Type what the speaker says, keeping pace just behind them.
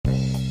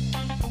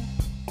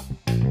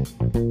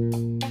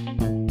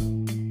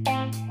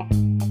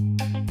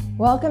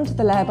Welcome to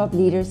the LabOp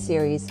Leaders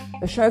series,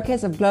 a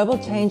showcase of global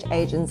change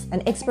agents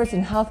and experts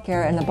in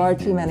healthcare and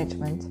laboratory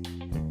management.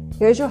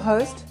 Here's your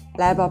host,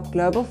 LabOp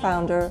Global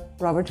Founder,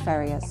 Robert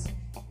Farias.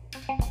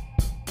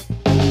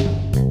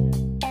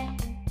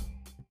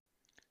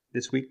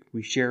 This week,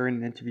 we share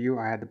an interview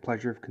I had the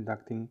pleasure of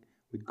conducting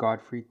with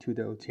Godfrey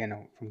Tuda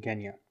Otieno from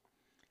Kenya.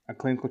 A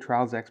clinical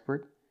trials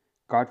expert,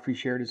 Godfrey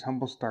shared his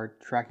humble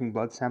start tracking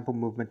blood sample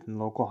movement in the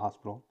local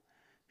hospital,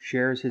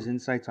 shares his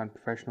insights on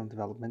professional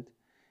development,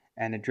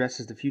 and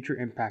addresses the future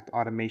impact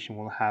automation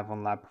will have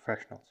on lab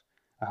professionals.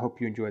 I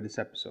hope you enjoyed this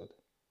episode.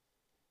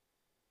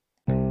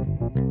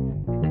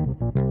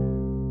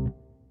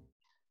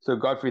 So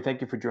Godfrey,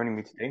 thank you for joining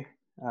me today.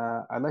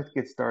 I'd like to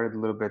get started a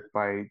little bit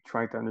by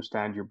trying to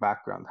understand your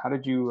background. How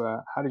did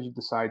you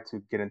decide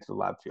to get into the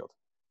lab field?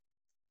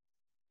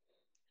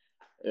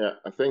 Yeah,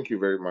 thank you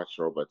very much,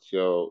 Robert.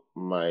 So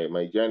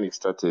my journey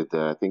started.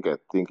 I think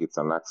it's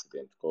an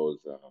accident because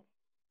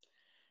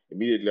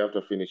immediately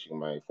after finishing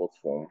my fourth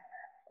form,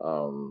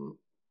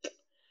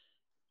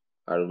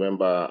 I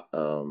remember I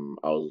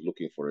was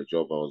looking for a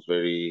job. I was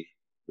very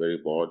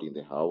bored in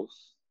the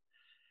house,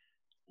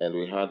 and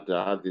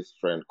I had this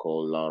friend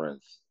called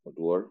Lawrence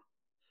Odur,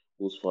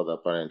 whose father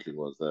apparently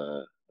was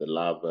the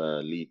lab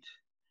lead,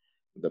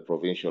 the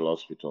provincial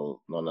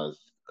hospital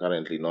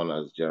currently known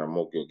as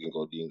Jaramogi Oginga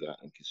Odinga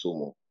in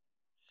Kisumu.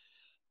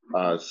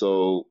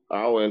 So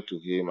I went to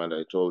him and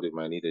I told him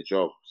I need a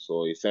job.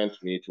 So he sent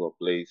me to a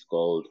place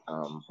called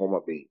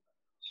Homa Bay.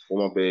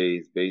 Homa Bay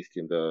is based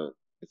in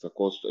it's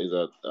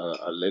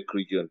a lake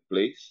region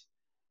place.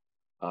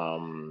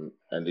 And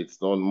it's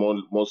known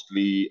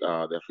mostly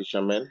they're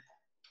fishermen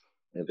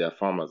and they're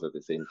farmers at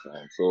the same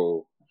time.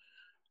 So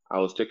I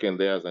was taken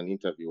there as an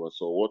interviewer.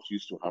 So what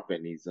used to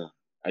happen is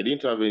I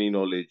didn't have any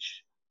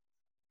knowledge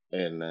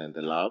in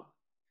the lab.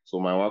 So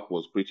my work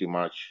was pretty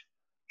much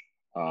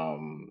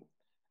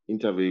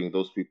interviewing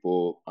those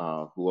people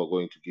who are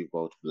going to give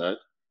out blood.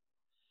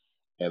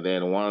 And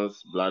then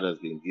once blood has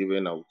been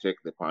given, I will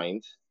take the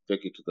pint,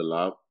 take it to the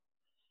lab,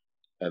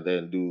 and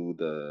then do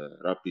the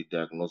rapid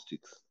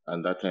diagnostics.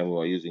 And that time we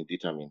were using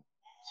determine.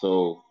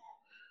 So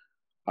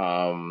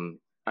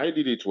I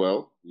did it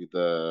well with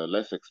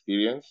less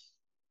experience,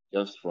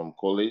 just from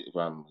college,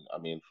 from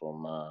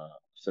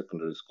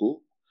secondary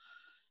school.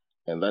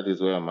 And that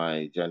is where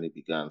my journey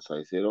began. So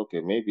I said, okay,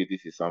 maybe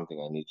this is something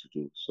I need to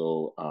do.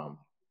 So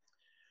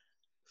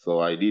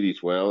I did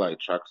it well. I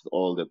tracked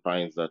all the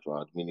pints that were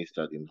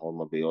administered in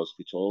Homa Bay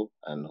Hospital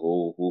and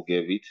who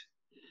gave it.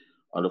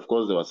 And of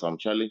course, there were some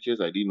challenges.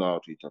 I didn't know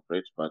how to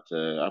interpret, but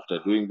after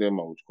doing them,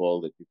 I would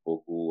call the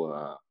people who,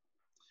 I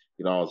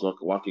was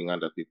working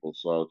under people.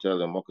 So I would tell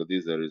them, okay,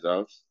 these are the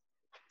results.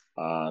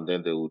 And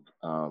then they would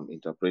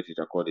interpret it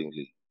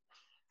accordingly.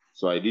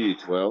 So I did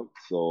it well.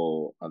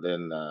 So, and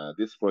then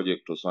this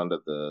project was under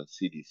the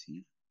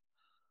CDC.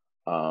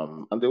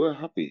 And they were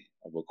happy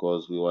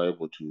because we were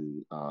able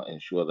to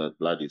ensure that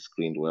blood is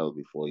screened well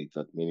before it's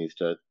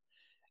administered.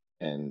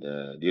 And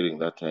during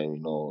that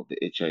time, the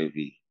HIV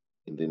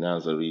in the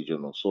Nyanza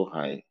region was so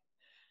high,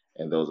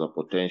 and there was a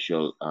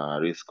potential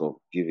risk of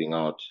giving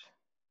out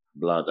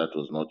blood that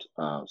was not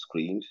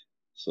screened.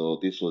 So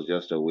this was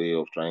just a way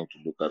of trying to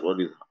look at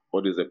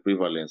what is the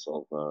prevalence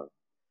of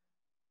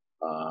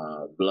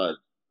blood,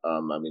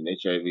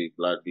 HIV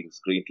blood being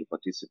screened to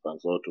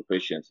participants or to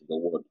patients in the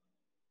ward.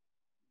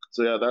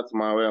 So yeah, that's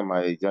where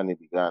my journey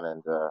began,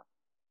 and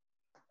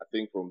I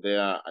think from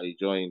there I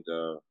joined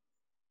the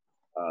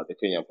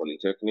Kenya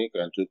Polytechnic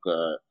and took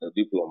a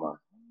diploma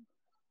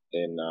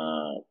in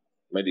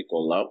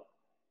medical lab.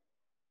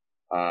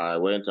 I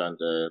went and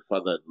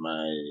furthered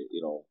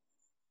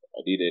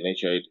I did an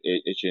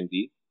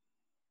HND,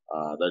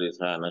 that is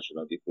Higher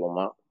National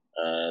Diploma.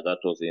 That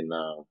was in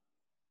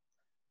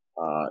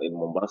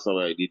Mombasa,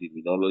 where I did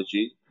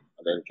immunology,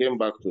 and then came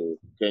back to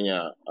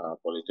Kenya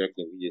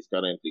Polytechnic, which is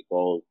currently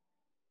called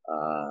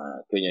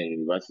Kenya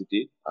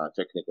University,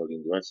 Technical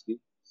University.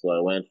 So I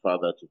went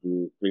further to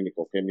do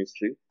clinical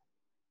chemistry.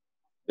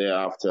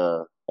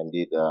 Thereafter, I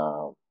did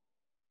a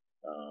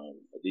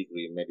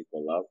degree in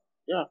medical lab.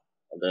 Yeah,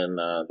 and then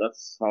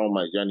that's how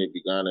my journey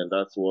began, and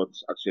that's what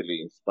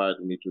actually inspired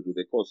me to do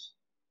the course.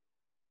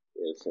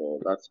 Yeah, so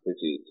that's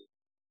pretty.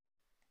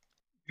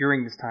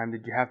 During this time,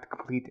 did you have to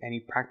complete any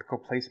practical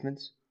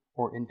placements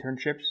or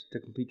internships to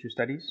complete your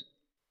studies?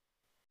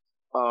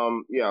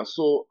 Yeah.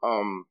 So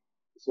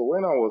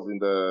when I was in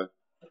the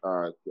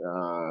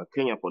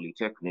Kenya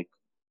Polytechnic,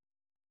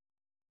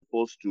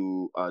 supposed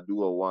to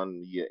do a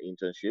 1-year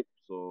internship.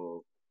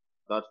 So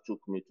that took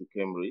me to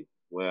Cambridge,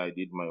 where I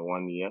did my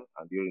 1 year.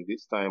 And during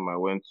this time, I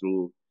went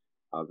through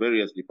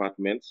various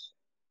departments.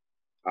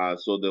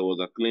 So there was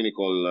a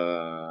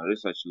clinical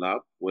research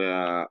lab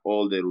where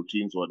all the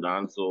routines were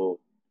done. So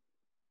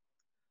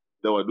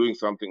they were doing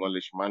something on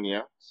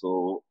Leishmania.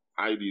 So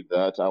I did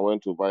that. I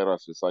went to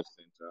Virus Research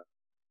Center,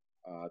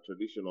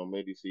 traditional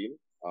medicine.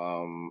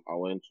 I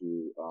went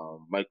to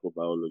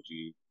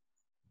microbiology,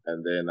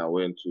 and then I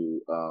went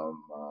to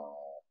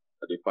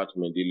a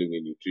department dealing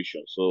with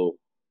nutrition. So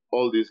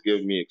all this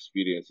gave me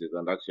experiences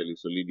and actually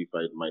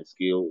solidified my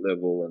skill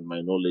level and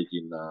my knowledge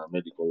in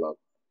medical lab.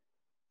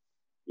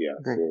 Yeah,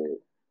 Great.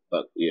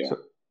 yeah.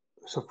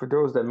 So for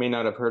those that may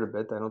not have heard of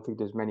it, I don't think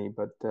there's many,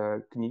 but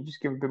can you just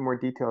give a bit more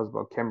details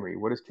about KEMRI?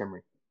 What is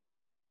KEMRI?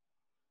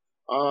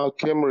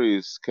 KEMRI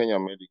is Kenya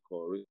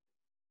Medical,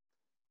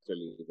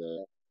 actually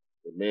the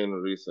main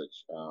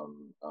research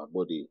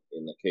body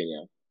in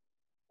Kenya,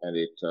 and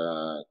it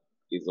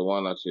is the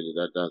one actually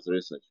that does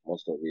research.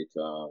 Most of it,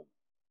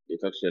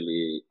 it's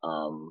actually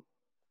an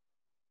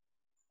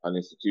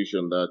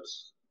institution that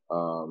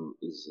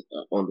is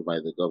owned by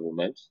the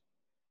government,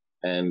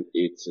 and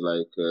it's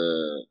like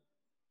a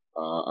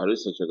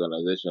research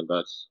organization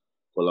that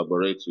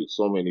collaborates with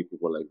so many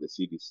people like the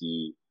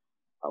CDC,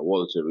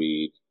 Walter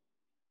Reed,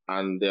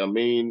 and their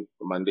main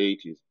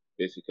mandate is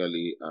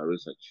basically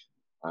research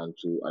and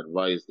to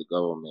advise the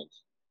government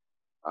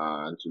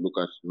and to look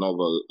at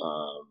novel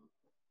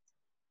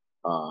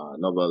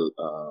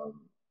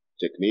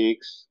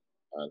techniques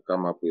and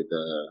come up with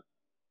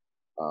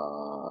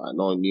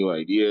no new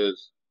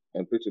ideas.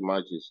 And pretty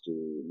much is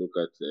to look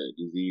at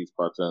disease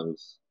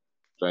patterns,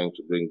 trying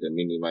to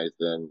minimize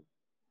them,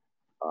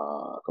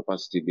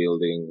 capacity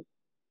building,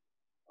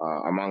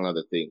 among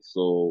other things.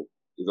 So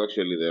it's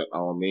actually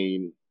our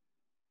main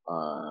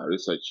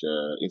research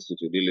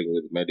institute dealing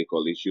with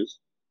medical issues.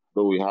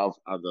 Though we have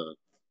other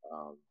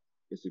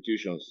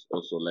institutions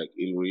also like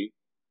ILRI,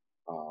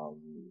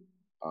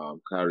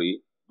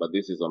 CARI, but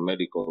this is a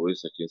medical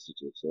research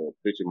institute. So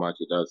pretty much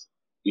it has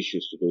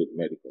issues to do with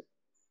medical.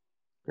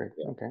 Great.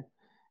 Yeah. Okay.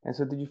 And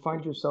so, did you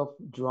find yourself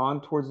drawn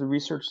towards the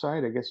research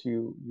side? I guess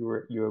you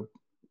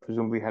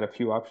presumably had a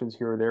few options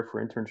here or there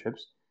for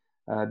internships.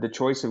 The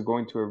choice of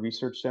going to a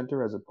research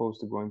center as opposed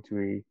to going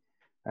to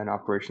an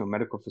operational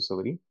medical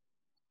facility.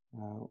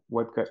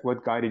 What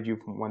guided you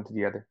from one to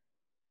the other?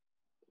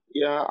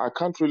 Yeah, I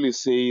can't really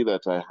say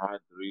that I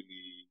had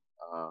really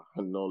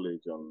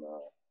knowledge on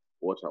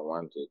what I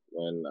wanted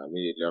when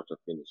immediately after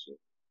finishing.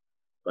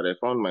 But I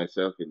found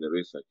myself in the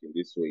research in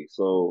this way.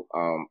 So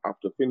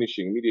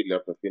immediately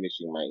after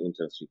finishing my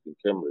internship in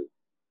KEMRI,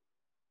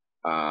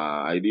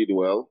 I did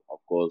well,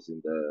 of course,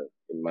 in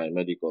my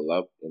medical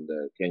lab in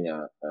the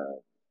Kenya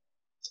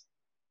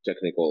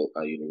Technical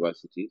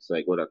University. So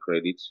I got a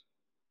credit,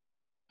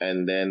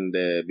 and then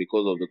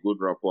because of the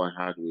good rapport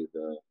I had with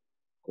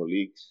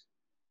colleagues,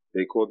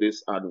 they called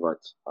this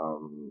advert.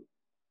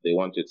 They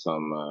wanted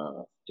some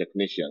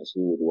technicians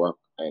who would work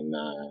in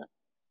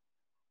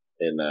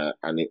a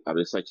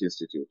research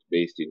institute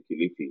based in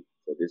Kilifi.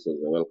 So this was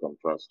the Wellcome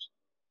Trust.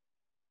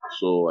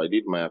 So I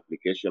did my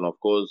application, of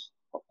course,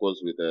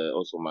 with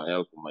also my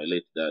help from my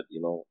late dad.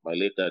 You know, my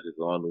late dad is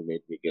the one who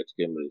made me get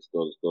Cambridge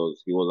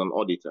because he was an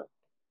auditor,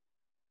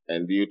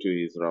 and due to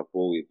his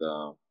rapport with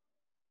the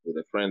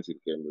friends in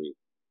Cambridge,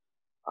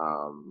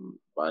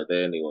 by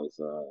then he was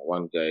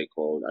one guy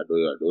called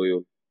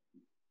Adoyo,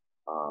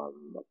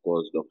 of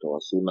course, Dr.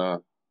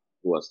 Wasuna,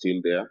 who are still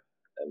there,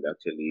 and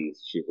actually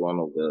she's one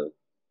of the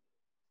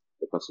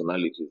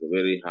personalities, a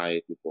very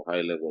high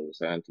level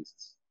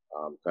scientists,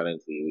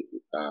 currently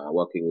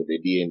working with the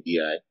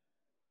DNDI.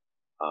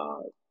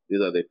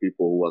 These are the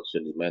people who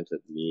actually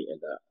mentored me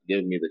and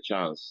gave me the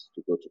chance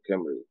to go to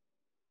Cambridge.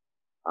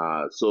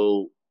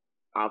 So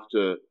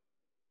after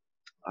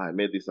I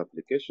made this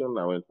application,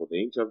 I went for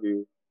the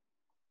interview,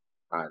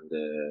 and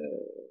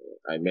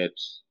I met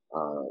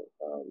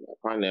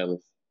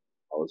panels.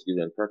 I was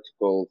given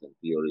practicals and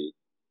theory.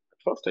 At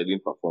first, I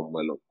didn't perform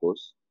well, of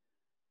course,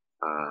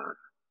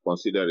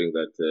 considering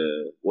that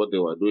what they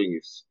were doing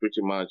is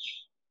pretty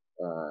much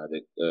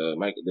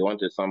they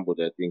wanted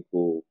somebody, I think,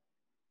 who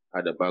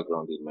had a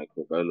background in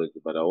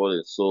microbiology, but I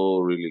wasn't so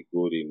really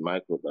good in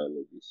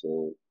microbiology.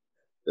 So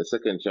the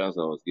second chance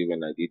I was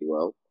given, I did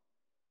well.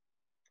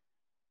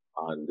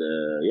 And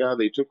yeah,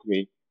 they took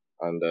me,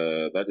 and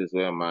that is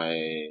where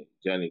my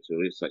journey to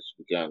research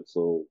began.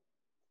 So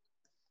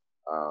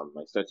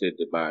I started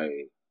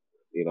by,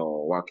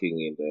 working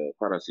in the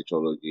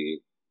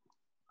parasitology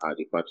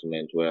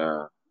department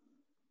where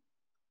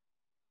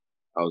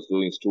I was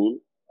doing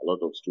a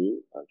lot of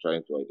stool, and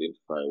trying to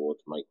identify what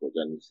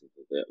microorganisms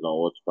are there, no,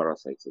 what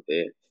parasites are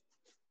there.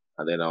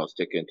 And then I was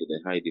taken to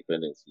the high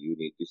dependency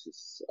unit. This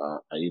is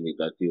a unit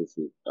that deals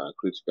with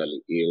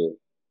critically ill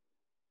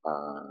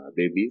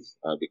babies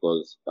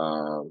because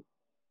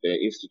the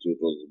institute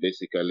was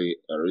basically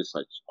a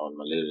research on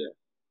malaria.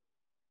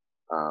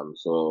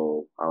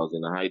 So I was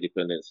in a high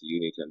dependency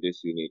unit, and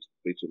this unit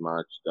pretty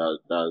much does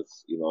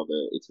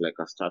it's like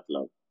a stat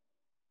lab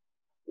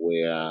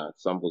where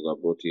samples are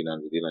brought in,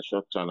 and within a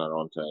short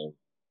turnaround time,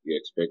 you're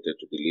expected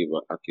to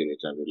deliver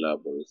accurate and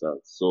reliable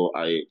results. So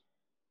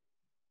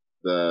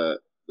the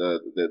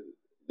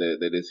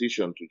the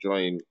decision to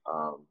join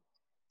um,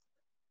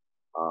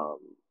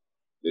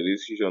 the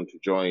decision to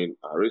join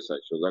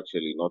research was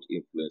actually not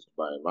influenced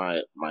by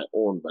my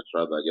own, but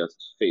rather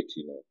just fate.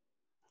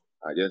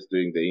 Just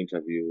doing the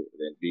interview,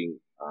 then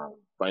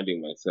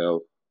finding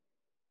myself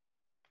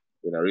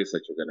in a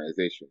research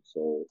organization.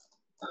 So,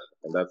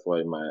 and that's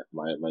why my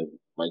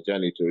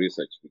journey to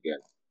research began.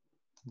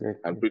 Great.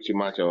 And pretty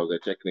much I was a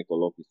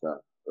technical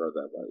officer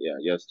rather, but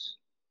yeah, just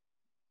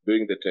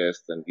doing the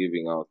test and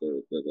giving out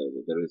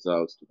the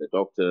results to the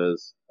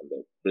doctors and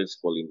the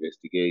principal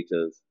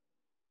investigators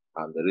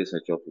and the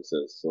research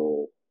officers.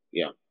 So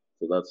yeah,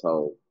 so that's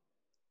how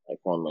I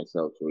found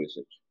myself to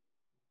research.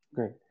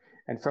 Great.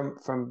 And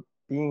from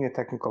being a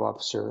technical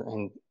officer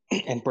and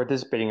and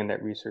participating in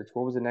that research,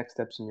 what was the next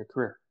steps in your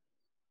career?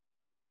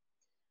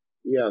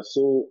 Yeah,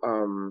 so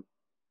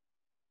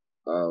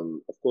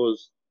of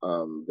course,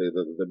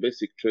 the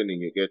basic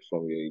training you get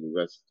from your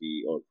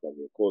university or from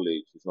your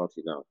college is not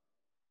enough,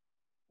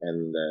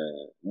 and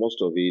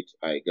most of it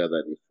I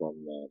gathered it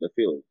from the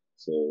field.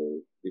 So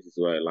this is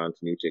where I learned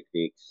new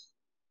techniques.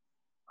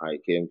 I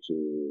came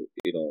to,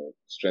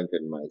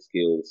 strengthen my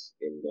skills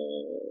in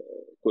the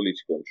quality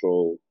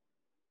control,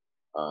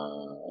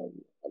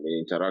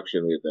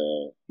 interaction with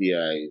the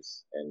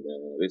PIs and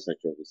the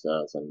research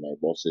officers and my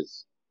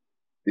bosses.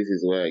 This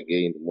is where I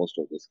gained most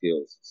of the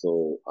skills.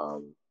 So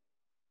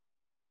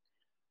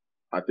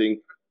I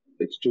think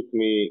it took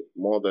me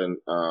more than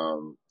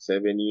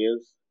 7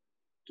 years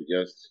to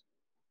just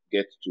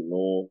get to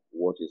know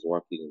what is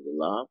working in the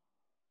lab.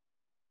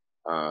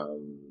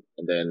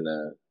 And then,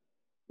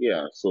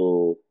 yeah,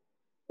 so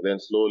then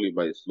slowly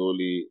by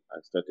slowly,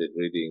 I started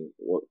reading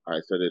what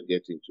I started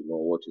getting to know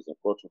what is a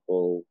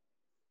protocol,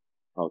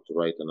 how to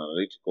write an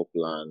analytical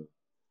plan,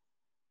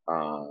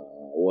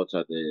 what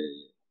are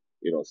the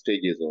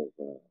stages of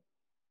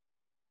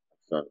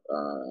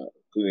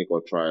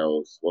clinical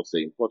trials, what's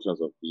the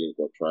importance of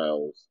clinical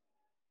trials,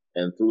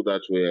 and through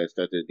that way, I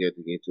started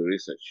getting into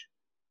research,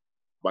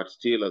 but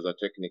still as a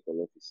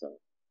technical officer,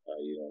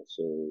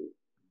 so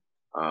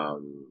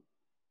um,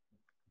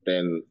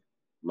 then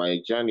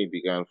my journey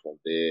began from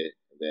there.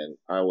 Then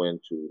I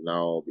went to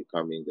now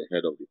becoming the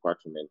head of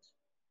department.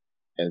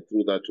 And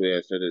through that way,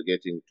 I started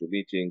getting to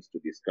meetings to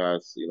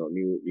discuss,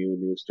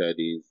 new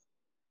studies,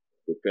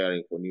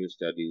 preparing for new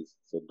studies.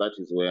 So that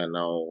is where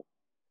now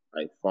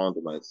I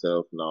found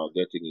myself now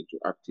getting into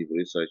active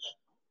research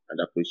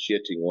and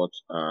appreciating what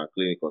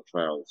clinical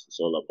trials is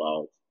all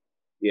about.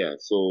 Yeah,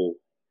 so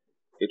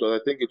I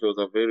think it was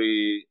a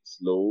very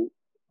slow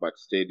but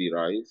steady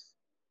rise.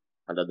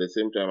 And at the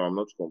same time, I'm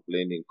not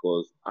complaining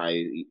because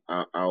I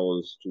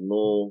was to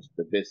know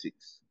the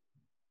basics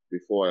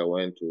before I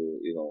went to,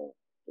 to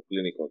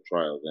clinical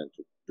trials and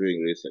to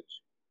doing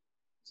research.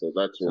 So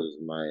that So was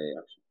my,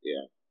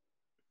 yeah.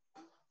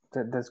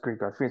 that's great,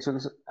 Godfrey. So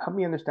help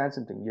me understand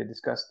something. You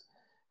discussed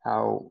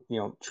how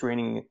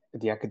training at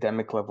the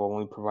academic level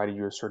only provided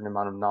you a certain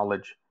amount of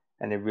knowledge,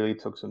 and it really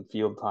took some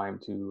field time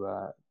to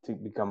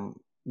become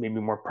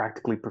maybe more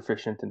practically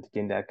proficient and to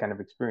gain that kind of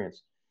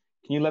experience.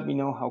 Can you let me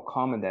know how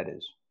common that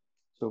is?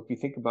 So if you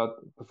think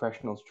about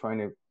professionals trying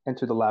to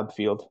enter the lab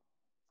field,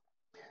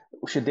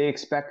 should they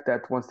expect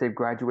that once they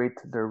graduate,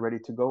 they're ready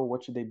to go?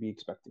 What should they be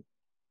expecting?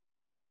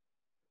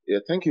 Yeah,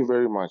 thank you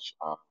very much,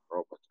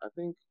 Robert. I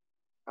think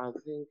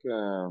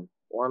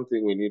one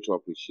thing we need to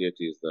appreciate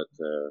is that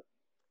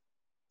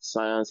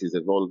science is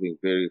evolving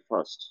very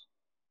fast.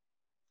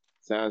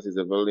 Science is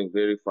evolving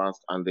very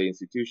fast, and the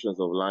institutions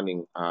of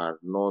learning are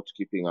not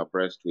keeping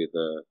abreast with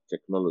the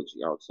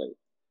technology outside.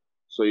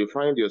 So you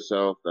find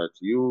yourself that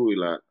you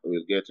will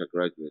get a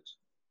graduate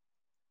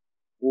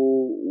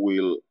who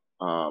will,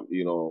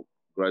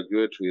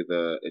 graduate with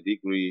a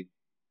degree,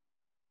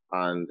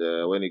 and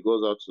when he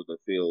goes out to the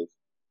field,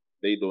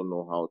 they don't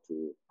know how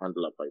to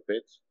handle a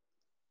pipette.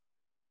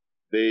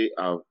 They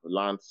have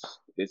learned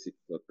basic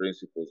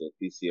principles of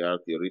PCR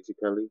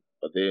theoretically,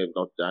 but they have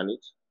not done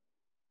it.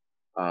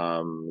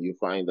 You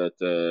find that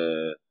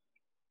the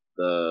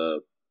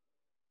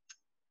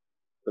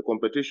the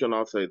competition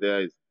outside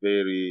there is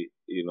very,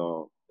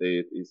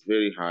 is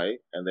very high,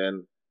 and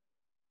then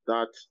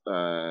that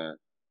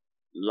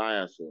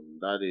liaison,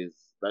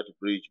 that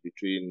bridge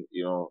between,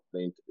 the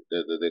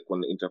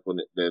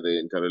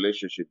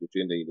interrelationship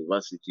between the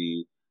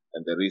university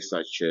and the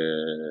research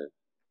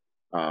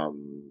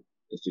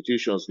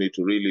institutions need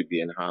to really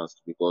be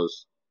enhanced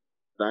because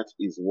that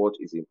is what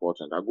is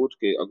important. A good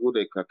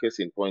case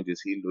in point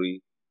is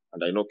Hillary,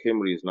 and I know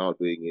Cambridge is now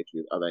doing it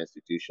with other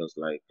institutions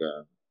like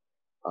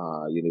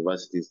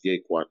universities,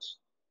 JQuat.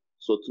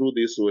 So through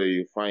this way,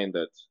 you find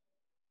that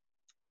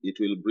it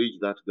will bridge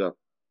that gap.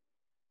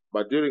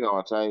 But during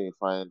our time, you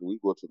find we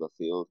go to the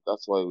field.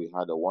 That's why we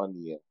had a 1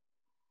 year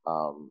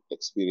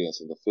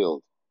experience in the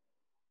field.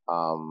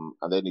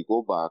 And then you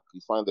go back,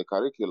 you find the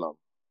curriculum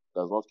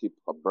does not keep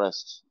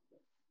abreast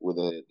with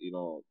the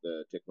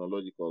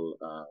technological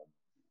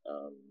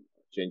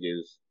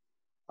changes,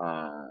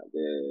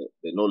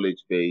 the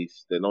knowledge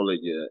base, the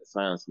knowledge,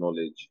 science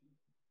knowledge.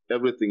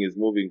 Everything is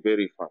moving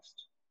very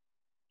fast,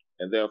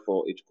 and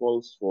therefore it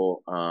calls for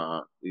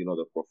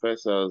the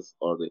professors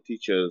or the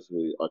teachers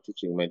who are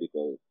teaching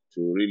medical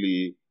to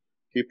really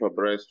keep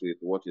abreast with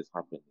what is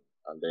happening,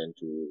 and then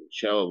to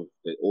shelve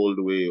the old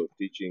way of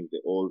teaching, the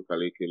old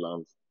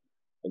curriculums,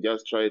 and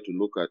just try to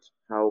look at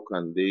how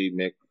can they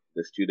make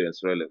the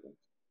students relevant.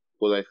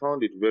 Because I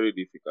found it very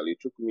difficult. It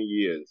took me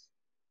years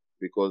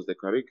because the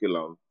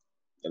curriculum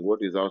and what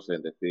is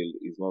outside the field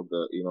is not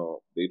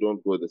they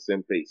don't go the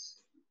same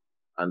pace.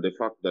 And the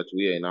fact that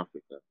we are in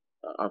Africa,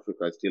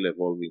 Africa is still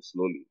evolving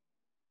slowly.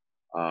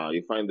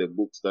 You find the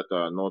books that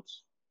are not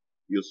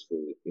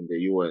useful in the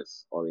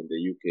US or in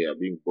the UK are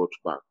being brought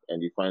back,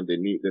 and you find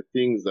the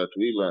things that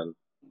we learn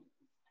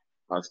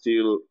are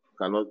still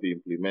cannot be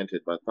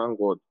implemented. But thank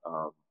God,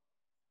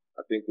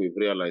 I think we've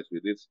realized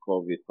with this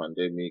COVID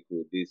pandemic,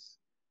 with this,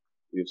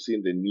 we've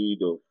seen the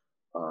need of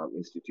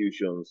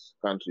institutions,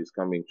 countries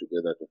coming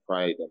together to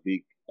fight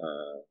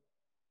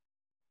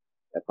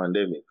a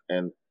pandemic,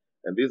 and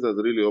this has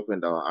really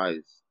opened our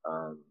eyes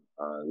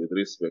with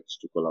respect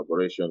to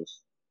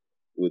collaborations,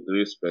 with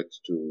respect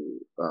to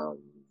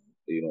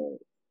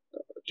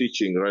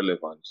teaching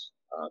relevant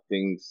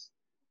things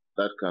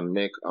that can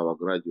make our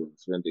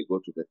graduates, when they go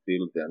to the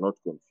field, they are not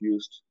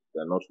confused,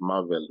 they are not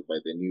marveled by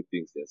the new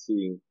things they're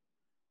seeing.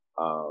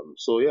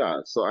 So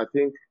I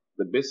think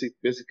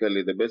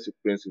basically the basic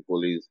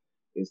principle is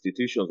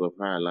institutions of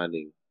higher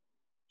learning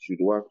should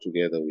work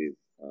together with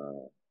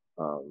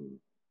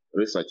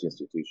research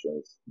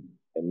institutions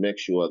and make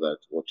sure that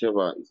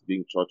whatever is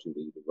being taught in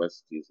the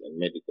universities and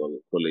medical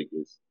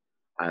colleges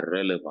are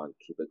relevant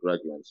to the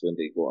graduates when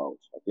they go out.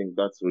 I think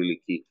that's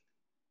really key.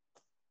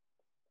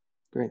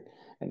 Great.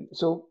 And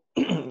so,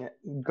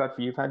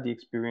 Godfrey, you've had the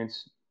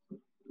experience,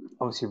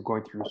 obviously, of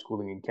going through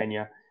schooling in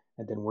Kenya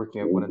and then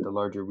working at one of the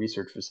larger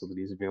research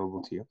facilities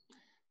available to you.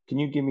 Can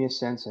you give me a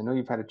sense? I know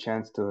you've had a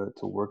chance to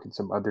work in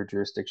some other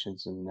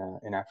jurisdictions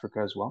in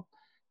Africa as well.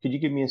 Could you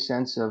give me a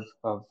sense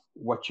of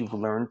what you've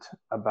learned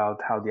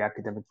about how the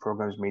academic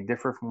programs may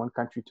differ from one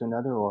country to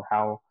another, or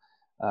how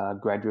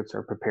graduates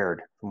are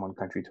prepared from one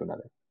country to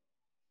another?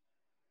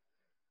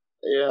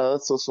 Yeah,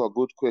 that's also a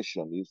good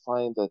question. You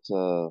find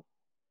that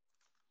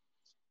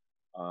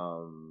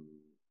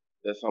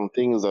there's some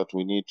things that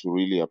we need to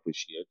really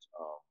appreciate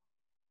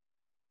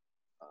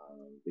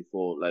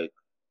before, like,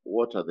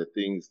 what are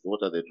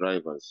the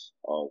drivers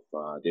of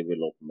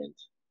development?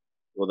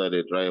 What are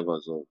the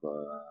drivers of,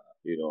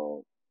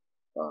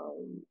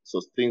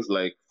 so things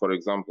like, for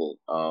example,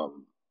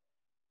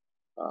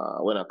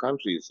 when a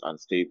country is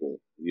unstable,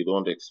 you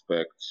don't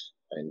expect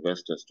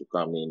investors to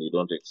come in. You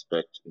don't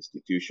expect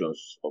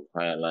institutions of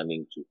higher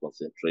learning to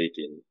concentrate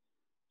in,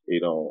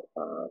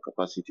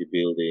 capacity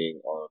building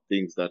or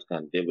things that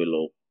can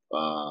develop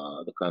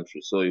the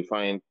country. So you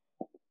find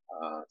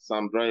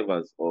some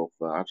drivers of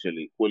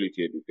actually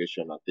quality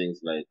education are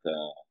things like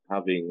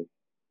having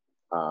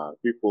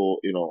people,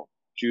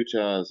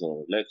 tutors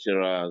or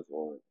lecturers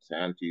or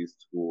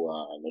scientists who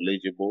are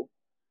knowledgeable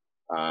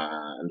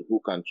and who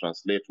can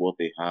translate what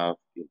they have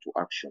into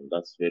action.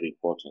 That's very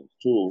important.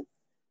 Two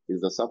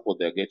is the support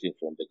they're getting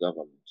from the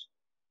government.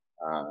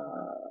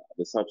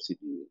 The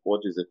subsidy,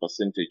 what is the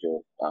percentage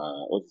of,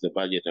 what is the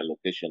budget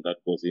allocation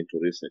that goes into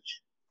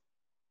research?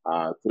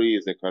 Three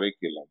is the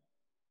curriculum.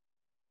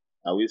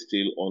 Are we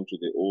still onto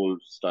the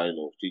old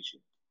style of teaching?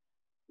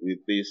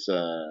 With this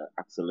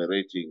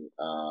accelerating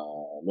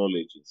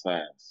knowledge in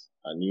science,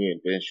 new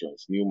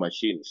inventions, new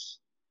machines,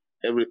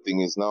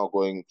 everything is now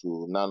going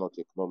to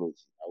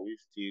nanotechnology. Are we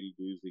still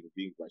using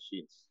big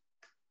machines?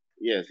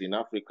 Yes, in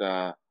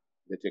Africa,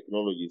 the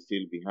technology is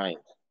still behind.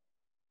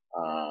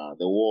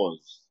 The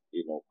wars,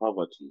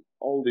 poverty,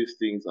 all these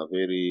things are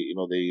very,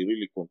 they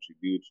really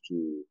contribute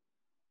to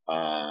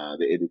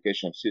the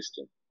education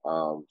system.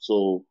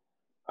 So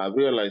I've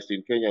realized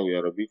in Kenya we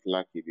are a bit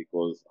lucky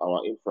because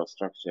our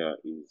infrastructure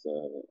is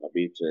a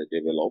bit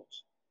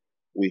developed.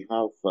 We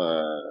have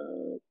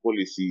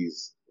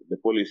policies, the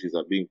policies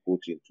are being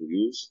put into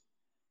use.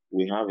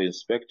 We have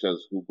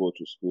inspectors who go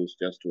to schools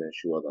just to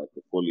ensure that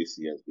the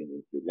policy has been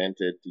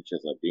implemented.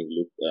 Teachers are being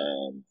looked,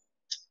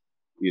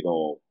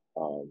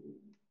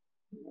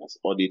 as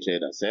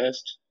audited,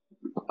 assessed.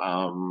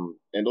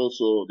 And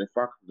also the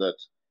fact that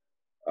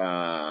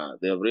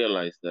they have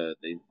realized the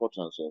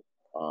importance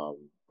of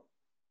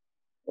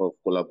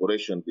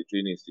collaboration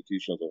between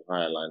institutions of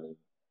higher learning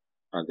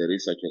and the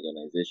research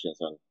organizations,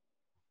 and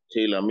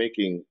tailor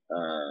making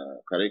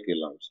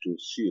curriculums to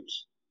suit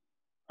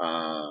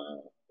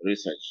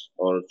research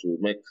or to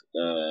make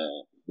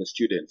the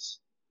students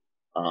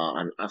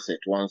an asset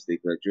once they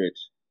graduate.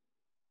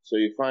 So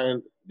you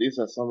find these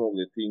are some of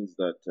the things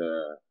that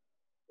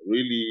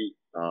really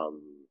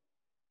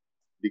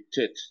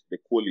dictate the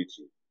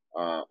quality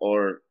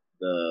or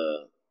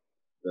the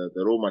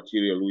raw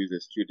material who is a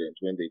student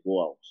when they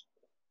go out.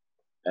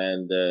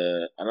 And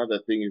another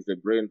thing is the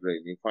brain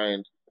drain. You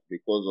find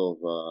because of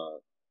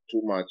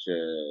too much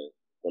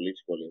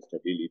political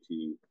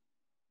instability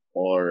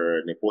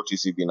or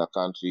nepotism in a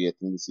country,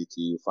 ethnicity,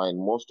 you find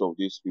most of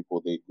these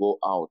people, they go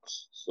out.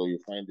 So you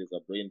find there's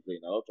a brain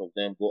drain. A lot of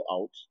them go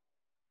out.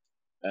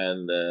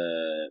 And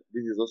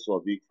this is also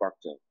a big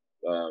factor.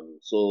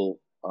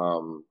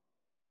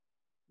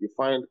 You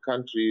find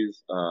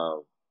countries,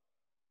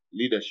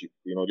 leadership,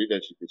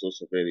 leadership is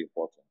also very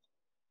important.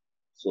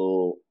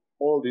 So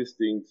all these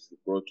things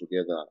brought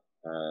together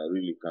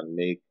really can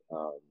make,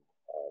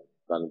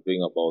 can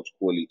bring about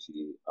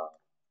quality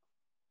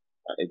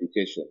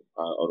education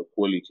or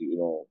quality,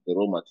 the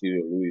raw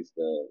material, who is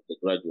the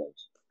graduate,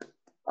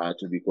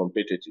 to be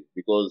competitive.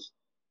 Because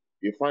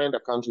you find a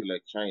country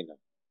like China,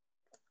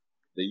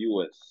 the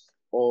US,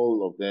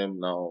 all of them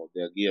now,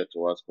 they're geared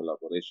towards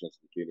collaborations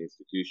between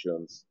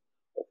institutions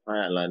of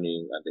higher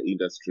learning and the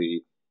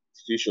industry,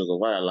 institutions of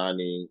higher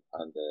learning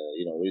and,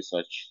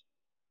 research.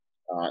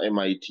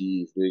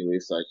 MIT is doing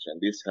research,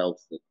 and this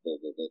helps the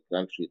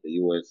country, the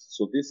US.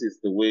 So this is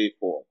the way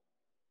forward.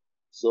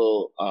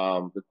 So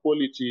the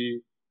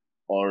quality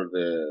or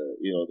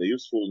the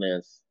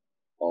usefulness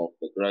of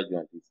the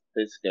graduate is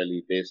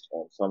basically based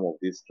on some of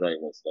these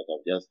drivers that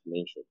I've just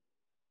mentioned.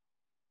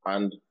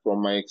 And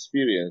from my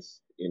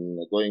experience in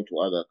going to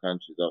other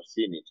countries, I've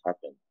seen it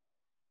happen.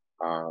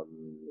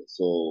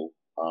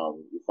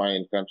 You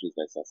find countries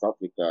like South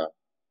Africa,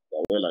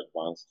 they're well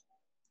advanced.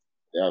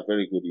 They are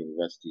very good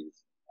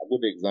universities. A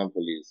good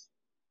example is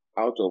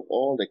out of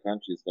all the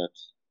countries that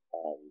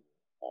um,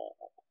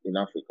 in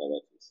Africa,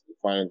 that is, you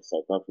find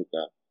South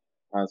Africa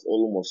has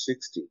almost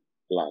 60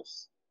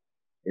 plus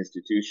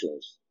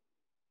institutions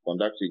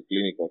conducting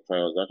clinical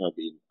trials that have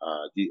been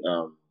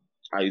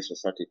ISO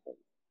certified.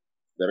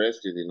 The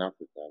rest is in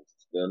Africa.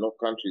 There are no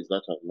countries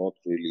that have not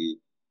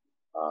really,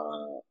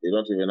 they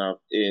don't even have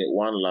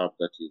one lab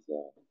that is,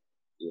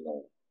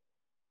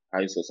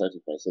 ISO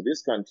certified. So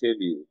this can tell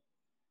you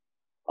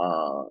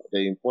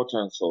the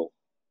importance of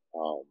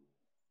um,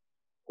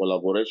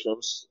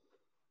 collaborations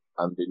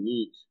and the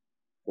need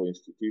for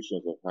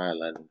institutions of higher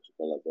learning to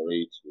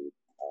collaborate with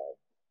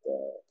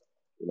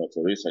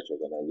to research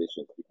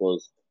organizations,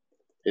 because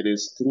it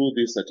is through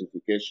these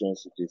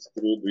certifications, it is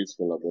through these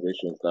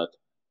collaborations that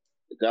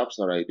the gaps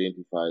are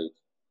identified,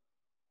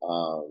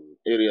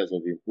 areas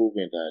of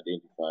improvement are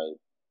identified,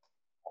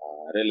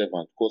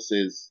 relevant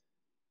courses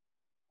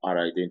are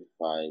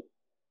identified,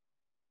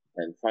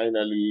 and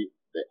finally,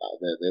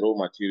 the raw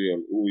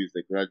material, who is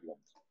the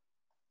graduate,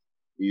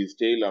 is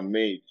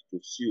tailor-made to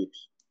suit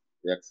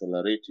the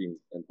accelerating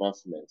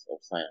advancements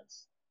of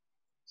science.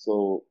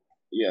 So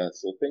yeah,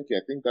 so thank you.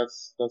 I think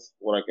that's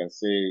what I can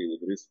say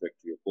with respect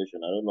to your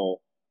question. I don't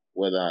know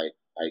whether I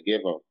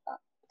gave a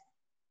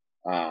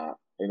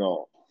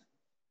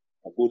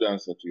a good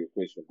answer to your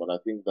question, but I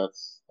think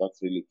that's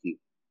really key.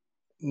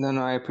 No,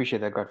 I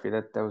appreciate that, Godfrey.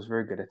 That was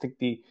very good.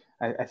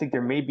 I think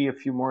there may be a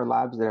few more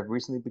labs that have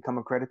recently become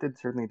accredited.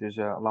 Certainly, there's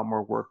a lot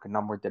more work and a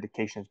lot more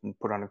dedication has been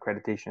put on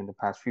accreditation in the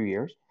past few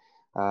years.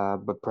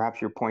 But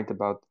perhaps your point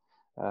about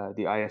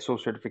the ISO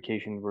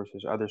certification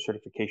versus other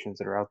certifications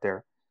that are out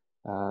there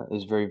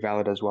is very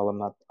valid as well.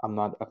 I'm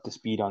not up to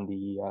speed on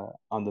the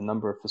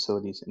number of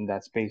facilities in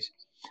that space.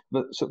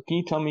 But so, can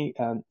you tell me,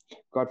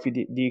 Godfrey,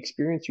 the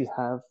experience you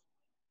have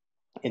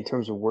in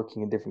terms of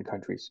working in different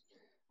countries?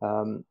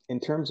 In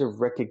terms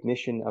of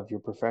recognition of your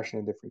profession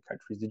in different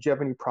countries, did you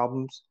have any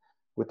problems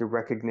with the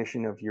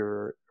recognition of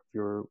your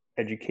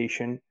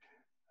education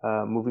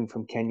moving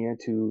from Kenya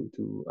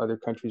to other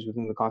countries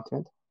within the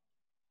continent?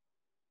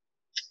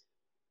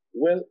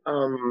 Well,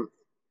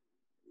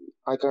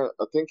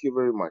 thank you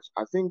very much.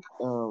 I can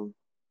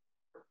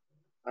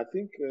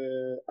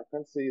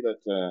say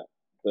that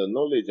the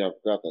knowledge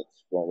I've gathered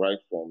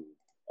from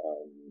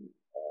um,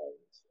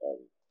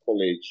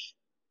 college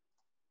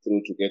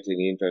through to getting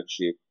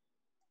internship,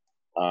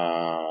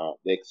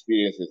 the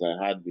experiences I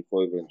had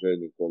before even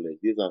joining college,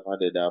 these have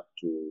added up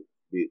to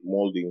the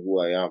molding who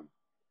I am.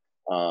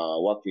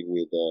 Working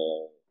with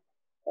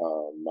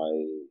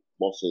my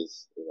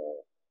bosses,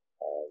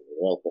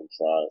 Welcome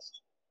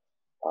Trust,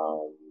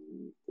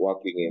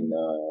 working in,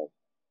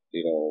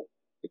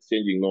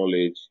 exchanging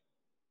knowledge,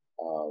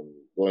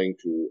 going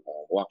to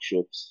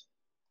workshops.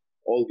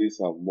 All these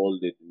have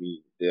molded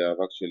me. They have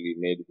actually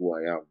made who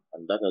I am,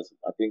 and I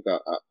think,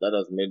 that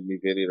has made me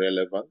very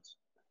relevant.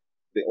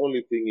 The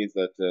only thing is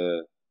that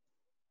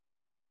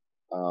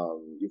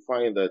you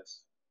find that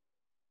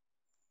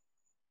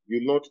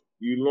you'll not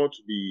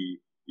be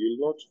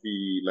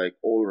like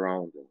all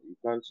rounder. You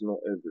can't know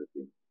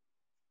everything.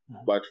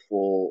 But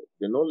for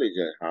the knowledge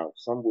I have,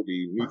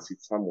 somebody needs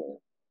it somewhere.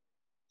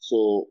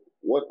 So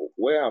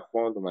where I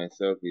found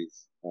myself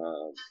is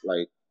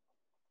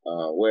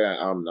where I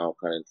am now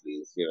currently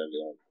in Sierra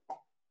Leone.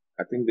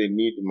 I think they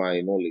need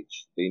my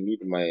knowledge. They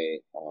need my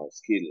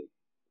skill.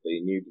 They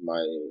need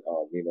my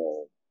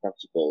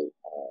practical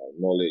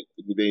knowledge.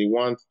 They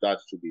want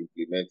that to be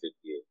implemented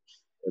here,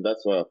 and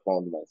that's why I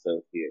found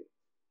myself here.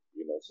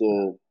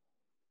 So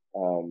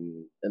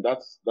and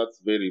that's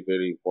very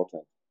very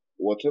important.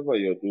 Whatever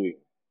you're doing,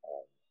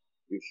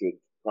 you should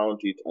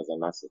count it as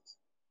an asset,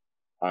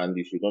 and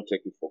you should not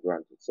take it for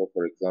granted. So,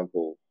 for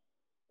example,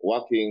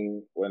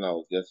 working when I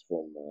was just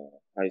from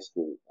high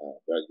school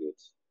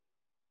graduate,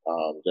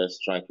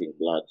 just tracking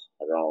blood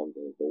around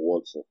the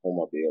wards of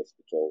Homa Bay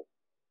Hospital,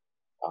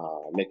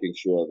 making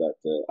sure that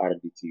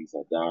RDTs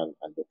are done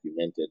and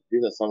documented.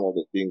 These are some of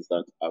the things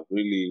that are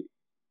really,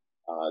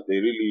 they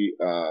really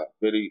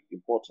very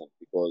important,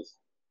 because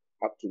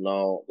up to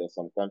now, there's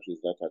some countries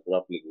that are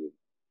grappling with,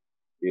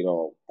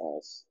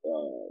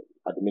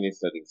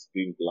 administering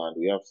screened land.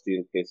 We have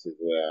still cases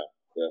where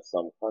there are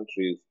some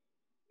countries,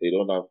 They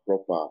don't have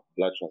proper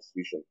blood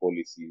transfusion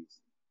policies.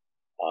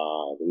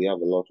 We have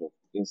a lot of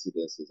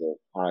incidences of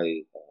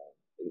high,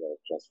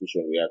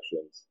 transfusion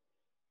reactions,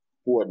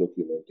 poor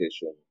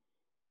documentation,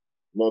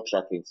 no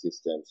tracking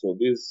system. So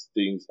these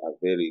things are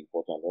very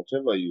important.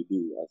 Whatever you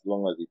do, as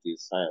long as it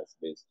is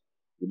science-based,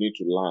 you need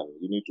to learn,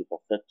 you need to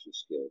perfect your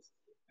skills.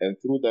 And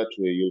through that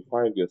way, you'll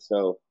find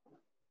yourself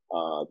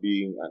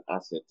being an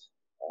asset,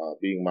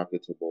 being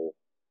marketable,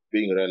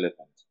 being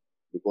relevant,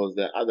 because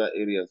there are other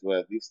areas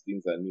where these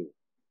things are new.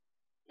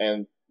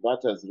 And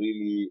that has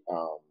really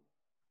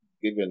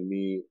given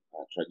me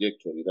a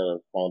trajectory that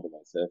I've found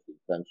myself in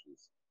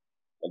countries.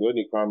 And when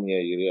you come here,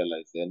 you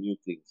realize there are new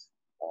things.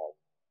 Um,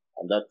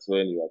 and that's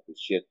when you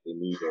appreciate the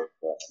need of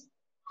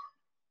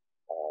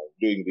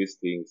doing these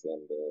things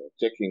and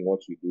taking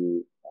what you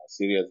do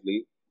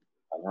seriously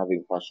and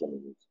having passion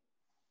in it.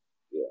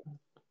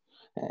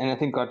 Yeah. And I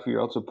think, Godfrey,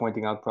 you're also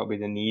pointing out probably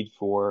the need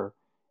for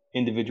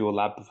individual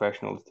lab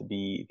professionals to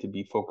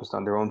be focused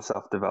on their own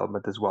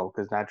self-development as well,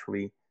 because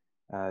naturally,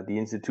 the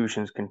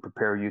institutions can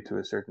prepare you to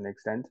a certain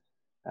extent.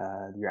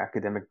 Your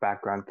academic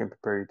background can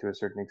prepare you to a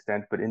certain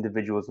extent, but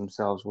individuals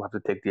themselves will have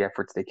to take the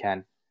efforts they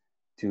can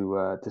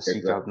to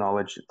seek out Exactly.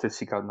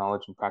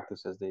 knowledge and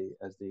practice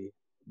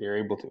they're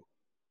able to.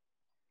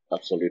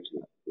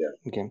 Absolutely. Yeah.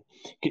 Okay.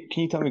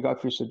 Can you tell me,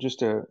 Godfrey, so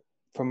just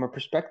from a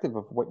perspective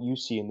of what you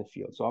see in the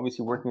field, so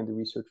obviously working in the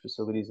research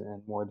facilities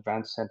and more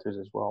advanced centers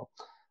as well,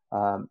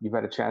 you've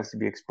had a chance to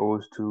be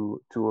exposed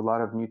to a lot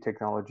of new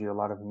technology, a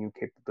lot of new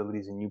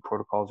capabilities and new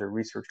protocols or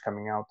research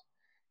coming out.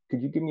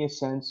 Could you give me a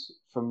sense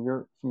from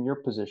your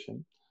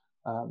position,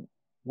 um,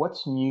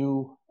 what's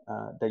new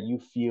that you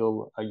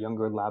feel a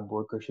younger lab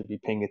worker should be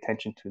paying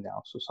attention to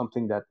now? So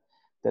something that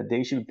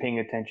they should be paying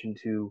attention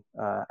to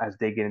as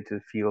they get into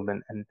the field,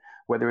 and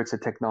whether it's a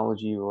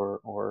technology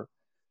or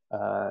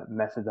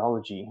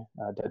methodology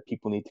that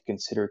people need to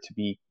consider to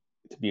be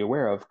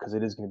aware of, because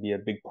it is going to be a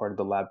big part of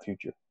the lab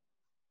future.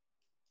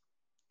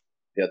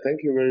 Yeah.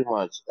 Thank you very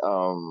much.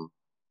 Um,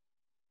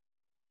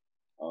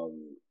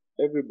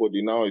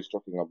 Everybody now is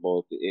talking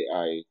about the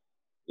AI,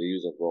 the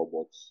use of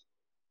robots,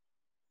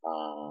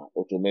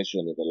 automation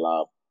in the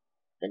lab.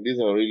 And these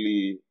are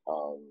really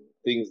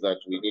things that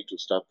we need to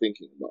start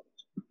thinking about.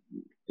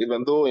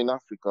 Even though in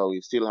Africa,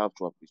 we still have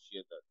to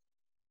appreciate that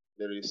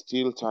there is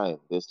still time,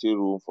 there's still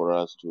room for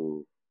us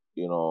to,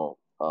 because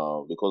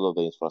of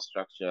the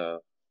infrastructure,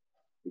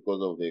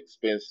 because of the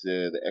expense,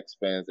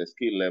 the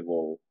skill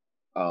level,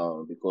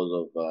 because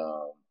of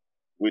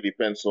we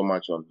depend so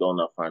much on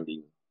donor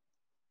funding.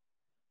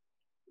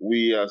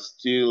 We are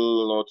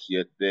still not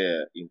yet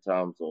there in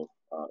terms of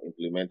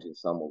implementing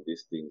some of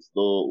these things.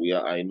 Though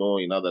I know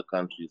in other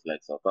countries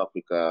like South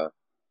Africa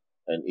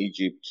and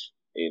Egypt,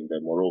 in the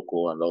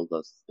Morocco and all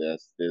that,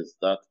 there's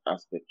that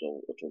aspect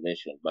of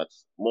automation. But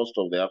most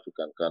of the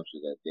African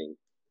countries, I think,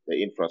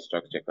 the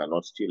infrastructure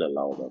cannot still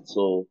allow that.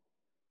 So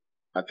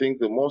I think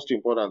the most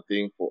important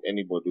thing for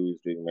anybody who is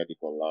doing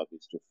medical lab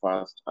is to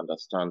first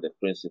understand the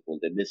principle,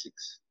 the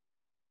basics.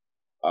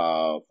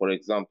 For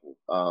example,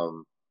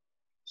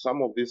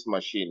 some of these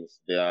machines,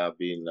 they have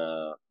been,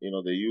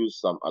 they use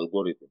some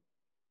algorithm.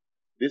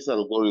 These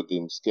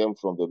algorithms came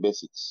from the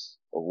basics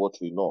of what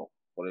we know.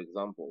 For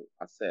example,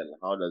 a cell,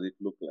 how does it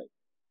look like?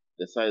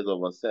 The size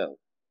of a cell,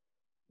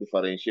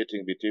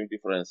 differentiating between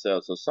different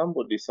cells. So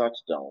somebody sat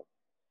down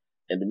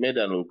and made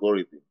an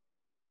algorithm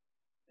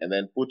and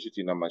then put it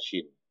in a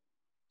machine.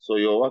 So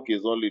your work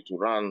is only to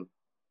run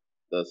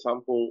the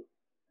sample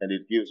and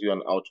it gives you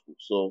an output.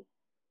 So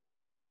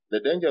the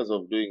dangers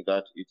of doing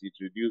that is it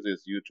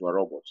reduces you to a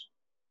robot.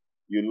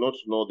 You'll not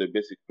know the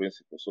basic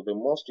principles. So the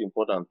most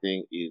important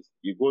thing is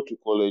you go to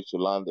college to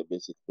learn the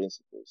basic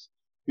principles.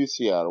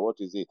 PCR, what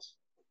is it?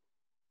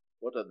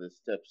 What are the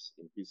steps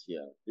in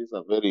PCR? These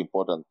are very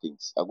important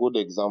things. A good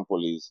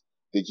example is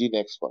the gene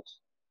expert.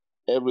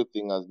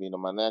 Everything has been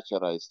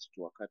miniaturized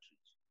to a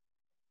cartridge.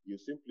 You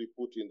simply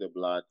put in the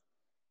blood,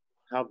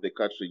 have the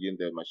cartridge in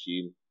the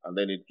machine, and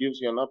then it gives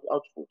you an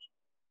output.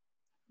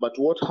 But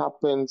what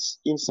happens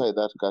inside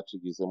that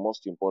cartridge is the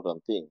most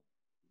important thing.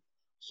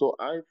 So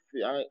I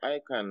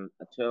can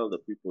tell the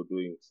people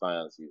doing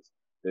science is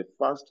the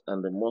first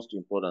and the most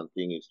important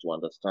thing is to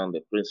understand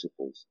the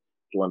principles,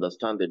 to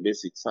understand the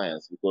basic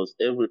science, because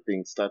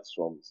everything starts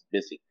from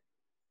basic.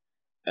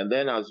 And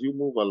then as you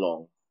move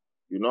along,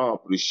 you now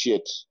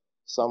appreciate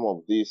some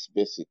of these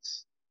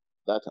basics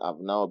that have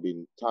now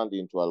been turned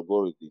into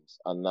algorithms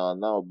and are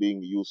now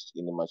being used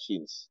in the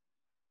machines,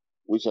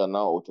 which are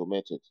now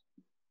automated.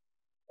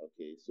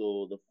 Okay,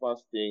 so the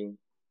first thing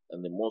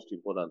and the most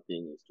important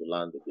thing is to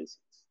learn the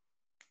basics,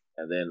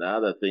 and then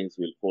other things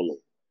will follow.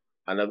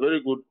 And a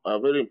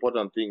very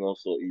important thing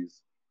also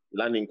is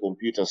learning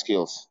computer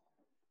skills.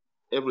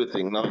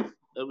 Everything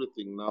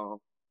now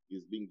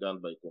is being done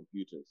by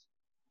computers.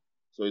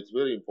 So it's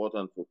very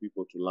important for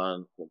people to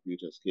learn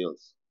computer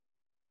skills.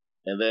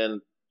 And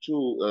then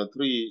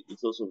three,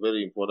 it's also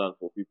very important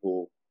for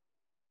people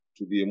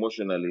to be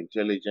emotionally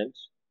intelligent,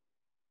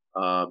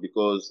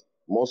 because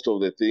most of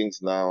the things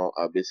now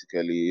are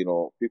basically,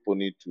 people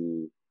need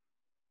to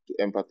to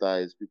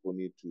empathize. People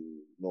need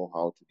to know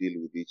how to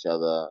deal with each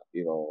other.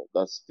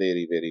 That's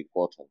very, very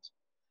important.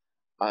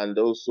 And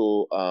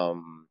also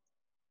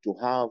to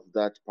have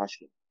that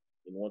passion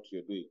in what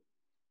you're doing.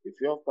 If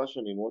you have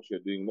passion in what you're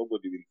doing,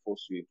 nobody will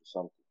force you into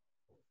something.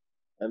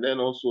 And then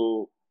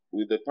also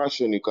with the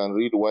passion, you can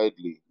read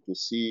widely to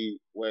see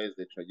where is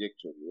the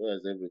trajectory, where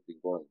is everything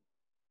going,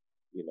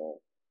 you know.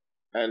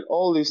 And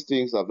all these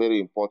things are very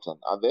important.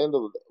 At the end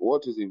of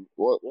what is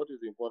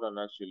important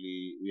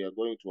actually, we are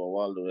going to a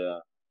world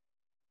where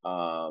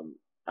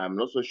I'm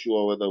not so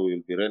sure whether we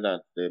will be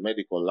rendered, the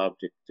medical lab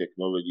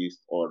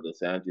technologists or the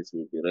scientists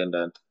will be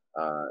rendered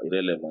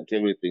irrelevant.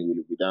 Everything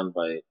will be done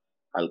by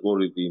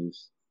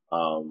algorithms,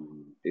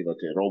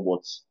 the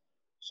robots.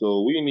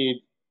 So we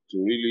need to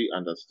really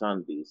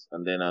understand this.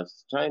 And then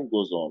as time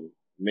goes on,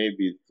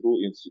 maybe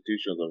through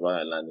institutions of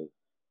higher learning,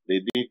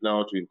 they need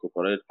now to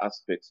incorporate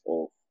aspects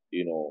of,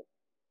 you know,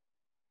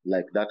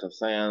 like data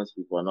science.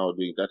 People are now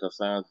doing data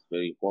science,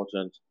 very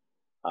important.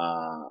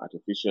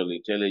 Artificial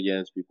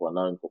intelligence, people are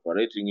now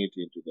incorporating it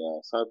into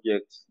their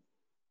subjects.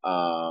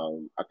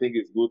 I think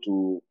it's good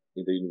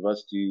in the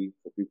university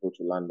for people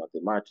to learn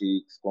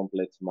mathematics,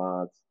 complex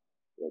maths,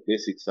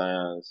 basic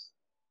science,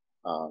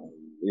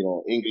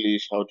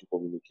 English, how to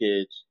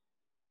communicate,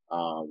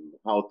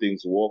 how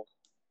things work.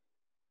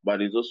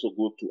 But it's also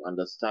good to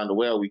understand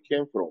where we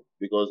came from,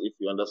 because if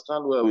you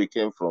understand where we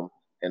came from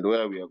and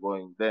where we are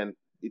going, then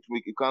it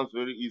becomes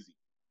very easy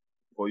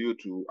for you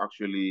to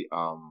actually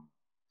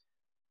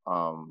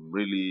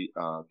really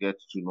get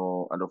to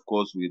know, and of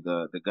course with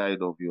the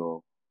guide of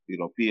your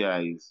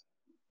PIs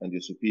and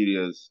your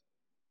superiors,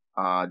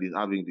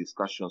 having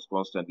discussions,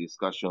 constant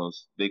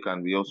discussions, they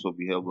can be also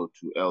be able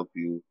to help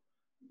you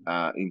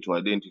into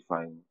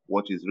identifying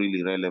what is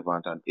really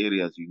relevant and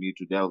areas you need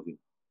to delve in.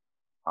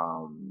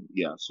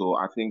 Yeah, so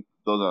I think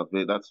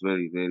that's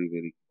very, very,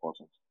 very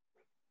important.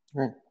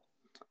 Right.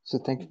 So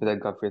thank you for that,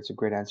 Godfrey. It's a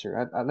great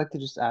answer. I'd like to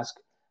just ask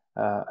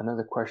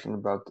another question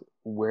about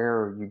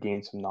where you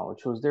gain some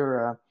knowledge. So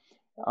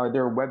are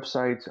there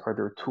websites, are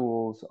there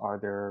tools, are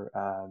there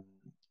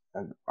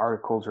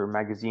articles or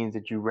magazines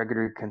that you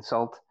regularly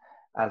consult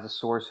as a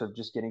source of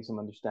just getting some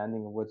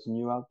understanding of what's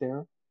new out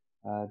there?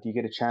 Do you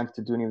get a chance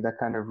to do any of that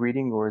kind of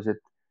reading, or is it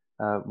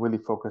really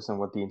focused on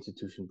what the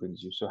institution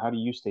brings you? So how do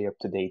you stay up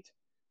to date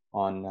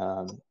on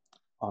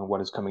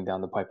what is coming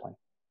down the pipeline?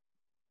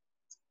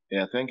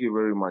 Yeah, thank you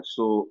very much.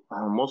 So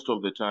most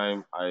of the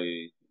time,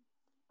 I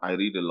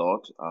read a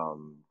lot.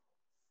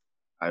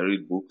 I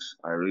read books.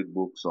 I read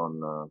books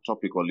on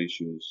topical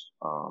issues,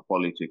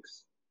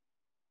 politics.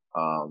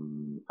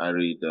 I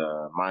read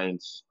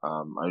minds.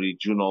 I read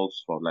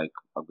journals for, like,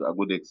 a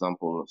good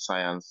example,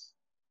 science,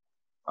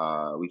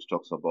 which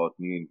talks about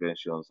new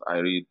inventions. I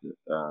read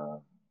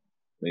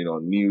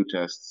new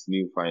tests,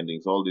 new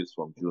findings, all this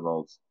from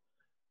journals.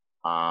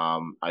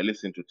 I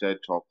listen to TED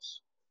Talks.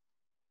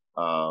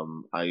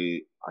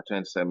 I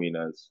attend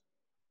seminars,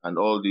 and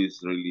all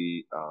these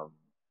really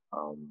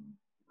um,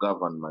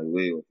 govern my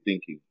way of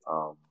thinking.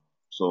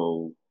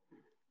 So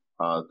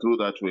through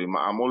that way,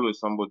 I'm always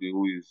somebody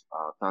who is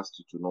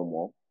thirsty to know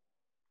more.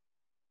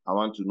 I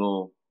want to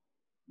know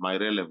my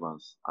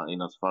relevance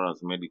in as far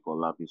as medical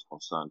lab is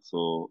concerned.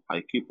 So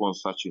I keep on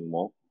searching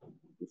more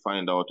to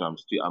find out am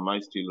I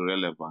still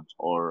relevant,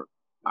 or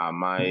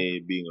am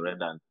I being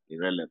rendered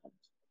irrelevant?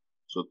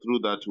 So through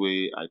that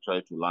way, I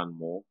try to learn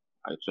more.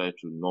 I try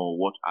to know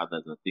what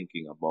others are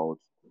thinking about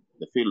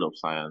the field of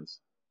science.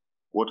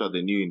 What are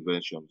the new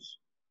inventions?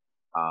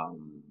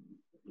 Um,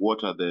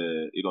 what are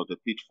the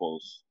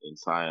pitfalls in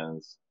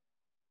science,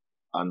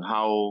 and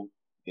how,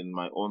 in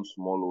my own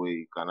small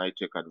way, can I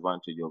take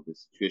advantage of the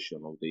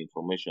situation, of the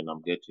information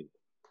I'm getting?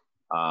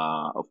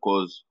 Of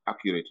course,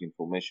 accurate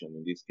information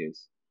in this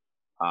case,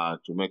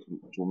 to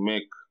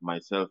make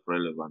myself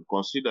relevant,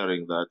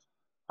 considering that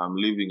I'm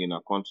living in a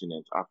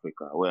continent,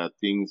 Africa, where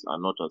things are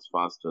not as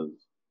fast as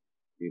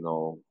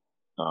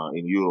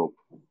in Europe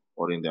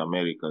or in the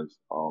Americas.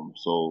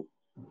 So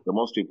the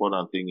most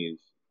important thing is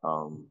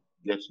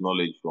get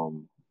knowledge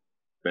from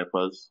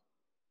papers.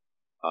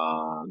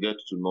 Get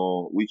to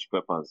know which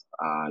papers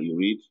you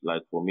read.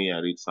 Like for me, I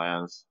read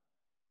science,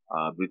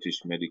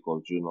 British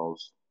medical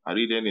journals. I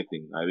read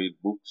anything. I read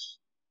books,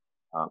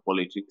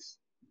 politics.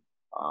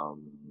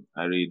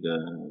 I read,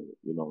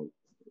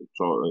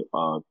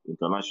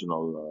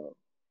 international,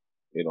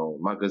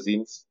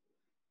 magazines.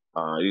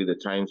 I read the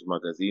Times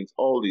magazines.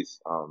 All these.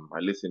 I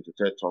listen to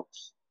TED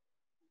Talks.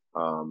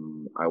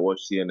 I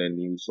watch CNN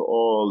News. So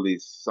all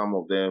these, some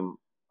of them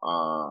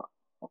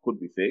could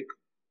be fake.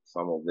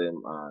 Some of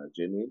them are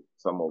genuine.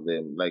 Some of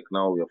them, like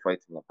now, we are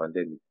fighting a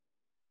pandemic.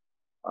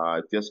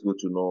 It's just good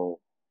to know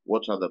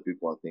what other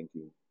people are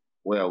thinking.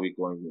 Where are we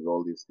going with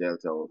all these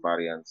Delta or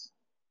variants?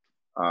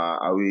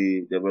 Are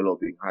we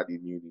developing herd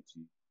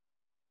immunity?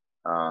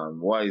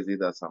 Why is it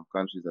that some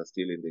countries are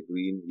still in the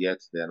green, yet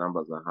their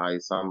numbers are high?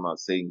 Some are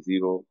saying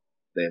zero,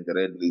 they're in the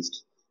red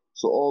list.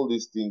 So all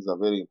these things are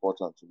very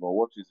important to know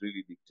what is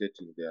really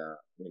dictating their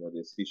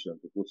decision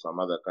to put some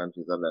other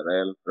countries under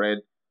red,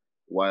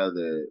 while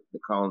the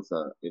counts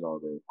are,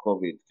 the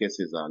COVID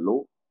cases are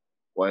low,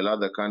 while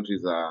other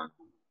countries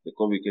the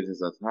COVID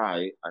cases are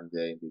high and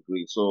they're in the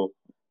green. So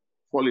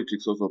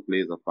politics also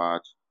plays a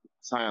part,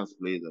 science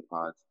plays a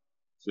part.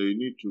 So you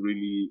need to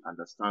really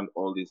understand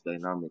all these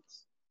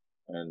dynamics.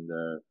 And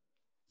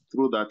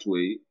through that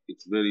way,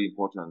 it's very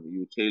important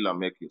you tailor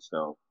make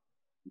yourself,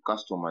 you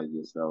customize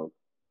yourself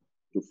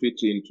to fit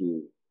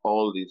into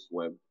all this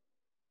web.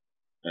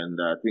 And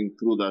I think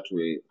through that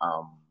way,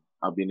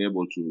 I've been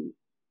able to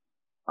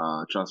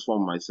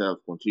transform myself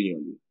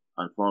continually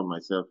and found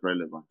myself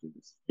relevant in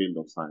this field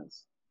of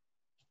science.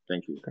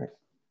 Thank you. Great.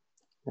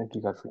 Thank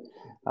you, Godfrey.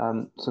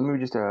 So maybe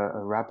just a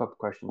wrap-up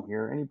question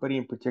here. Anybody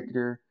in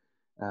particular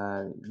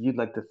you'd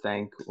like to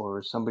thank,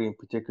 or somebody in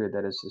particular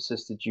that has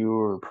assisted you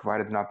or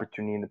provided an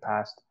opportunity in the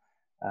past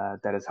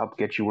that has helped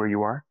get you where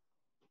you are?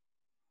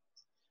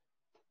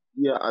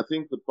 Yeah, I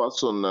think the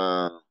person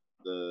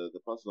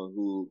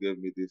who gave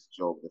me this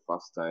job the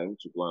first time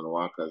to go and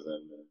work as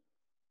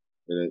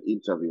an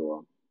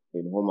interviewer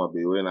in Homa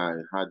Bay when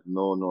I had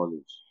no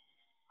knowledge,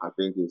 I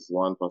think is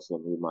one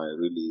person whom I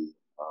really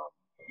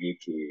need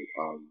to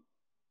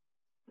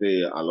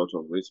pay a lot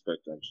of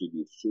respect and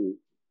tribute to.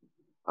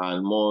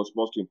 And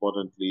most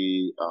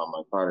importantly,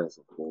 my parents,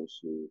 of course,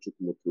 who took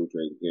me through to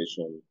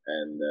education,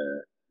 and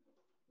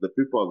the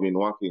people I've been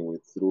working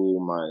with through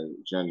my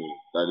journey.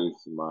 That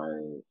is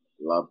my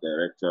lab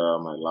director,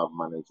 my lab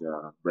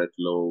manager, Brett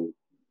Lowe,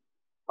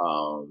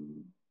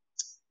 and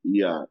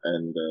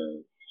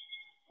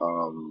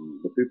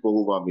the people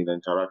who I've been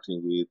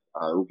interacting with,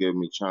 who gave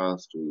me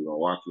chance to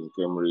work in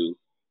Kemri.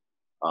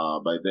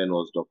 By then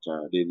was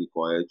Dr. David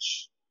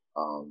Koech,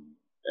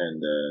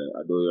 and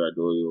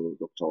Adoyo,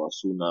 Dr.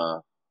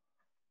 Wasuna,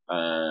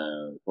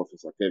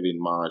 Professor Kevin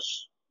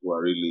Marsh, who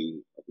are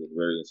really have been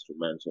very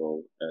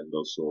instrumental, and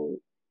also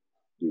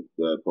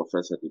the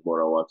Professor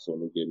Deborah Watson,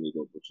 who gave me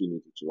the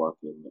opportunity to work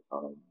in,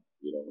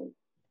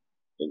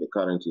 in the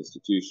current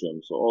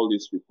institution. So all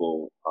these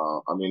people,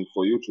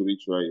 for you to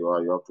reach where you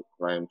are, you have to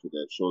climb to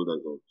the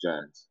shoulders of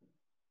giants,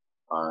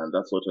 and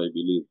that's what I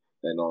believe.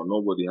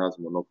 Nobody has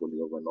monopoly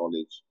over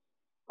knowledge,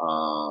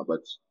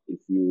 but if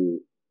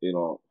you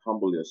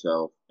humble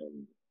yourself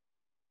and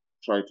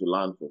try to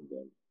learn from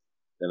them,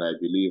 then I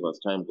believe as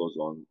time goes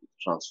on, it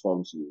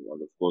transforms you,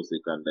 and of course they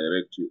can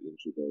direct you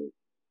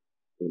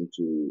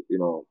into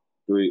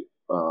doing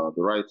the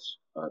right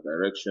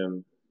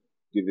direction,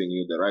 giving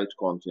you the right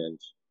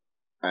content,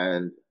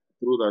 and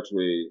through that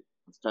way,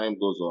 as time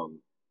goes on,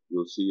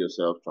 you'll see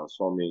yourself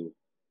transforming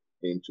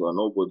into a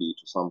nobody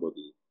to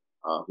somebody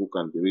who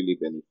can be really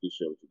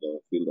beneficial to the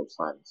field of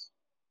science.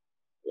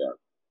 Yeah.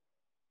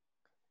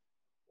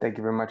 Thank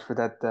you very much for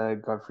that,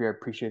 Godfrey. I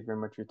appreciate very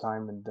much your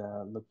time, and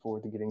look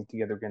forward to getting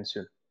together again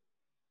soon.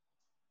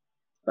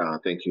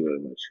 Thank you very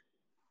much.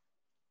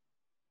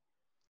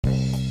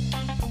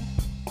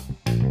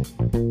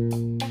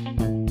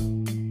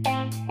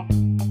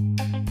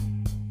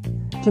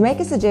 To make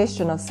a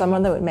suggestion of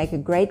someone that would make a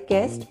great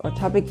guest or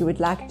topic you would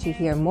like to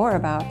hear more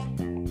about,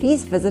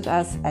 please visit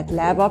us at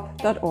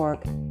labopp.org.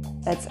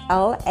 That's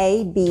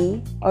labopp.org.